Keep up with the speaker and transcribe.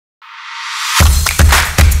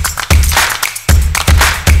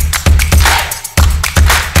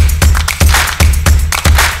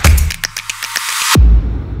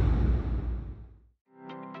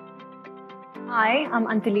I'm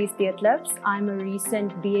Antolize Deetlefs. I'm a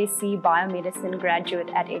recent BSc Biomedicine graduate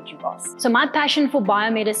at Eduvos. So my passion for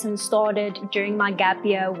biomedicine started during my gap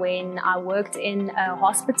year when I worked in a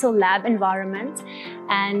hospital lab environment,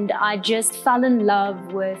 and I just fell in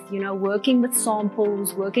love with, working with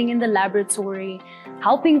samples, working in the laboratory,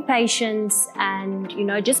 helping patients, and,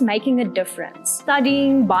 just making a difference.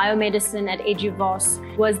 Studying biomedicine at Eduvos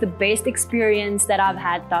was the best experience that I've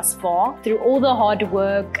had thus far. Through all the hard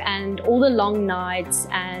work and all the long nights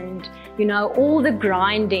and, all the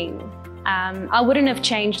grinding, I wouldn't have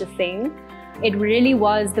changed a thing. It really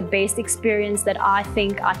was the best experience that I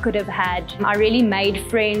think I could have had. I really made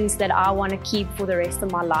friends that I want to keep for the rest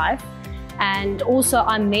of my life. And also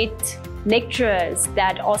I met lecturers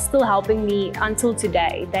that are still helping me until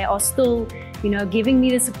today. They are still, giving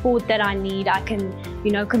me the support that I need. I can,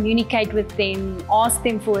 communicate with them, ask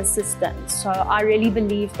them for assistance. So I really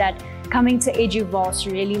believe that coming to Eduvos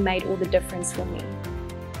really made all the difference for me.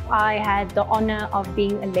 I had the honor of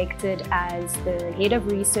being elected as the Head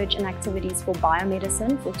of Research and Activities for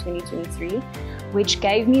Biomedicine for 2023, which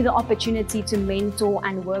gave me the opportunity to mentor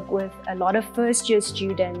and work with a lot of first-year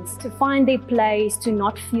students to find their place, to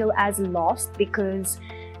not feel as lost, because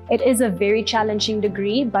it is a very challenging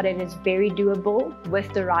degree, but it is very doable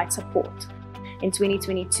with the right support. In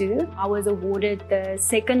 2022, I was awarded the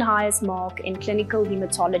second highest mark in clinical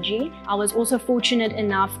hematology. I was also fortunate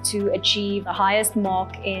enough to achieve the highest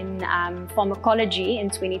mark in pharmacology in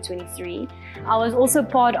 2023. I was also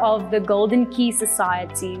part of the Golden Key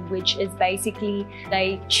Society, which is basically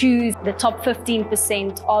they choose the top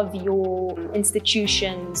 15% of your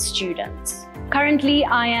institution's students. Currently,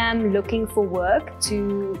 I am looking for work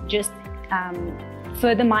to just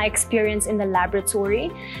further my experience in the laboratory,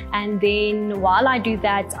 and then while I do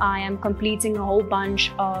that, I am completing a whole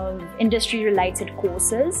bunch of industry-related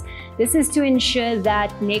courses. This is to ensure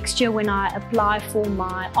that next year when I apply for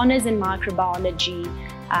my honours in microbiology,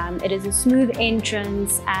 it is a smooth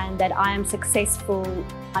entrance and that I am successful.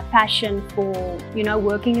 My passion for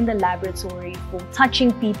working in the laboratory, for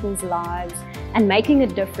touching people's lives and making a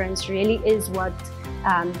difference really is what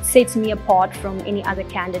sets me apart from any other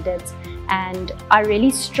candidates. And I really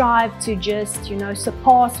strive to just,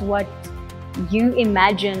 surpass what you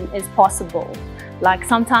imagine is possible. Like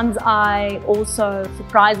sometimes I also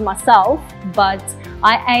surprise myself, but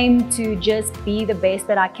I aim to just be the best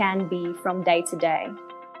that I can be from day to day.